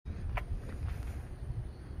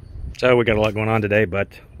So we got a lot going on today,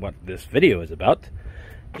 but what this video is about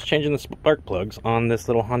is changing the spark plugs on this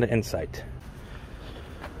little Honda Insight.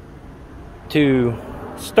 To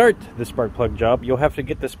start the spark plug job, you'll have to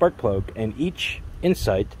get the spark plug, and each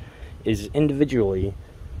Insight is individually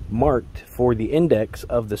marked for the index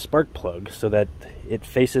of the spark plug so that it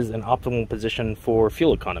faces an optimal position for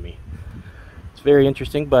fuel economy. It's very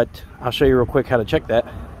interesting, but I'll show you real quick how to check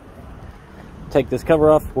that. Take this cover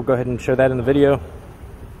off. We'll go ahead and show that in the video.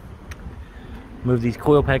 Move these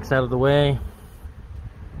coil packs out of the way.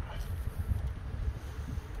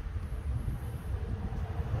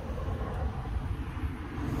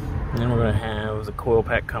 And then we're going to have the coil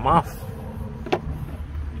pack come off.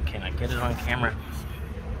 Can I get it on camera?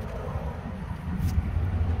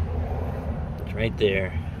 It's right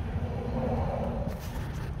there.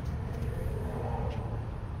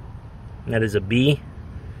 And that is a B.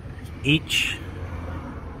 Each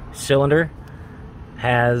cylinder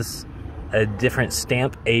has a different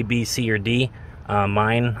stamp, A, B, C, or D.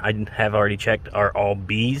 Mine, I have already checked, are all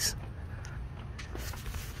B's.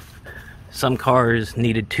 Some cars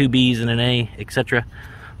needed 2 B's and an A, etc.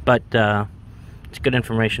 But it's good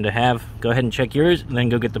information to have. Go ahead and check yours, and then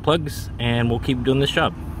go get the plugs, and we'll keep doing this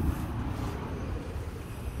job.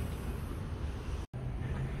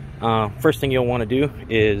 First thing you'll want to do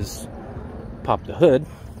is pop the hood.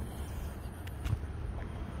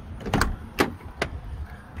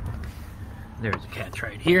 There's the catch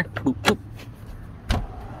right here. Boop, boop.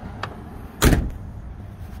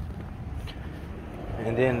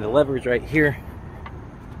 And then the lever's right here.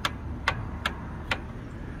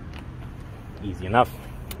 Easy enough.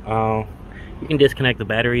 You can disconnect the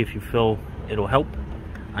battery if you feel it'll help.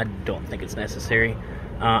 I don't think it's necessary.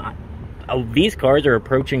 These cars are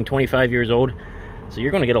approaching 25 years old, so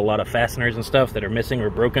you're going to get a lot of fasteners and stuff that are missing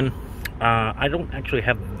or broken. I don't actually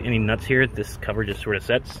have any nuts here. This cover just sort of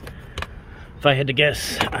sets. If I had to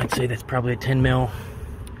guess, I'd say that's probably a 10 mil.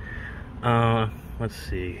 Let's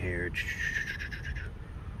see here.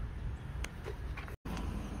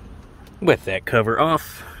 With that cover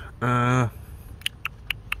off, I'd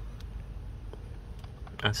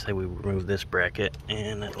say we remove this bracket,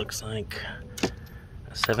 and that looks like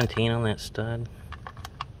a 17 on that stud.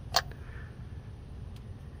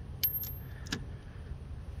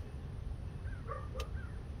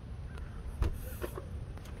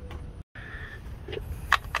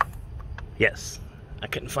 Yes, I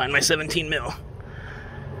couldn't find my 17 mil.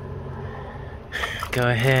 Go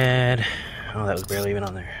ahead. Oh, that was barely even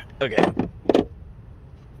on there. Okay.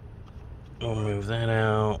 We'll move that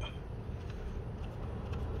out.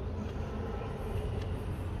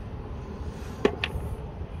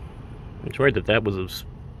 It's weird that that was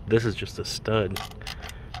this is just a stud,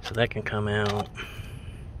 so that can come out.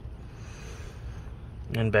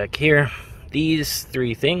 And back here, these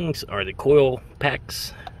 3 things are the coil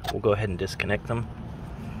packs. We'll go ahead and disconnect them.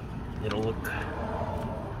 It'll look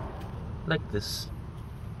like this.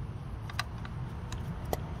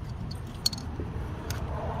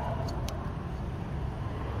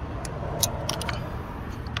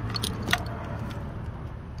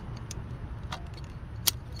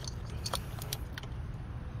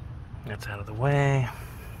 That's out of the way.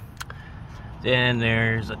 Then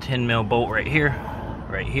there's a 10 mil bolt right here, and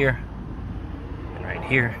right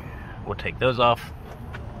here. We'll take those off.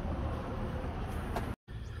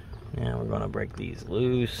 Now we're going to break these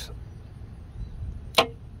loose. And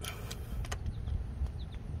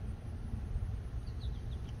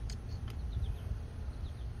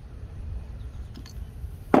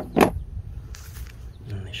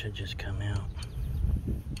they should just come out.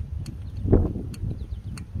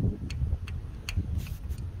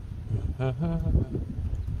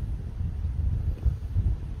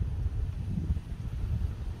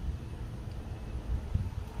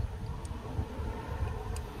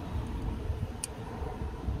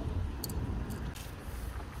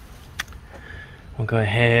 We'll go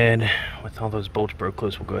ahead, with all those bolts broke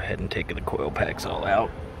loose, we'll go ahead and take the coil packs all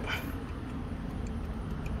out.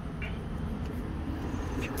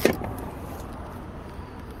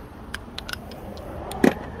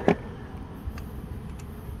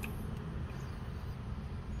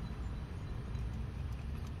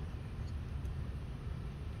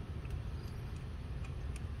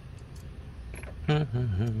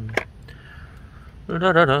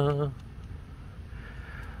 Da da da.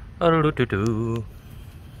 Do-do-do-do.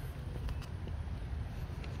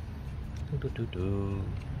 Do-do-do-do.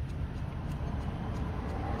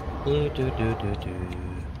 Do-do-do-do-do.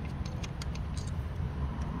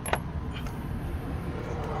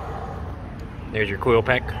 There's your coil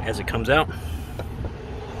pack as it comes out.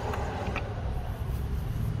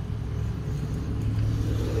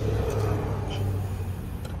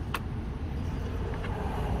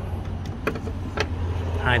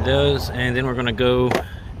 hide those, and then we're going to go.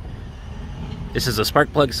 This is a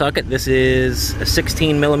spark plug socket. This is a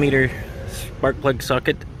 16 millimeter spark plug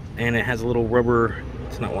socket, and it has a little rubber.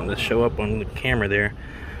 It's not wanting to show up on the camera there,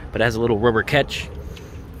 but it has a little rubber catch.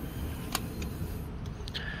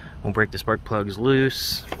 We'll break the spark plugs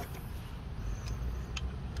loose.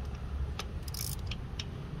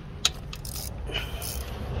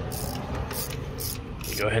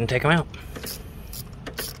 Go ahead and take them out.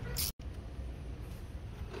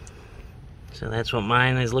 So that's what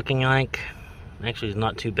mine is looking like. Actually, it's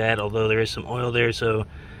not too bad, although there is some oil there, so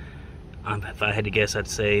if I had to guess, I'd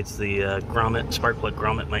say it's the grommet, spark plug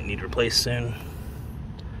grommet might need replaced soon.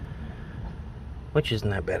 Which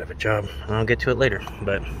isn't that bad of a job. I'll get to it later.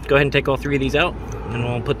 But go ahead and take all three of these out, and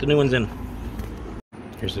we'll put the new ones in.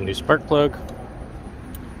 Here's the new spark plug.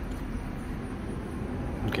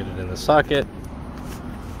 Get it in the socket.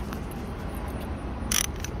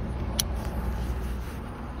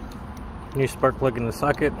 New spark plug in the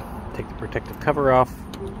socket. Take the protective cover off.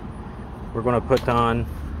 We're going to put on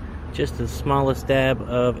just the smallest dab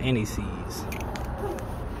of anti-seize.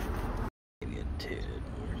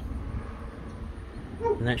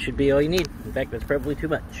 And that should be all you need. In fact, that's probably too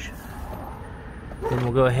much. Then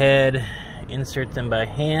we'll go ahead, insert them by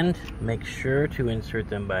hand. Make sure to insert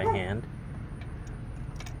them by hand.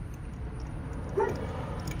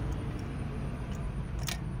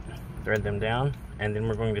 Thread them down, and then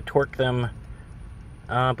we're going to torque them.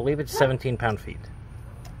 I believe it's 17 pound-feet.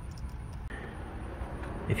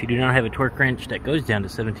 If you do not have a torque wrench that goes down to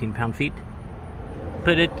 17 pound-feet,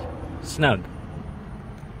 put it snug.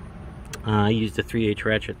 I used a 3/8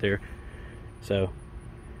 ratchet there, so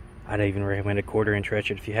I'd even recommend a 1/4 inch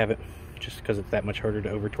ratchet if you have it, just because it's that much harder to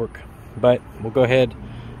over torque. But we'll go ahead,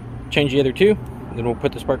 change the other two, and then we'll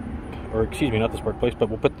put the spark, or excuse me, not the spark plugs, but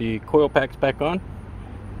we'll put the coil packs back on.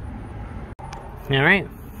 Alright,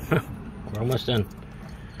 we're almost done.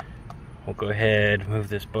 We'll go ahead, move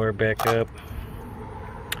this bar back up,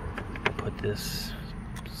 put this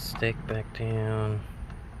stick back down.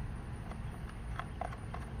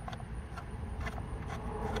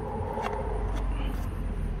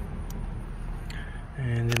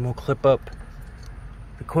 And then we'll clip up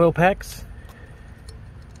the coil packs.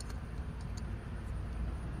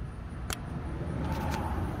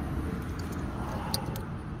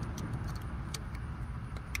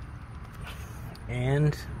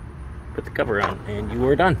 And put the cover on, and you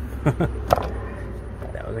are done.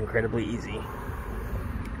 That was incredibly easy.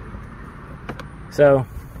 So,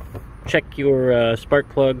 check your spark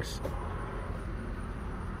plugs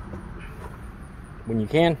when you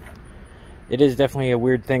can. It is definitely a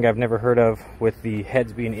weird thing I've never heard of with the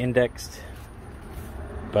heads being indexed,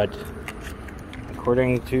 but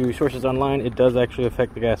according to sources online, it does actually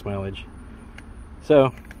affect the gas mileage.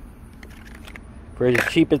 So, for as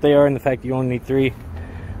cheap as they are and the fact you only need 3,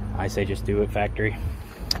 I say just do it factory.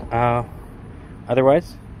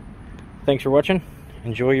 Otherwise, thanks for watching.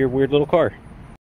 Enjoy your weird little car.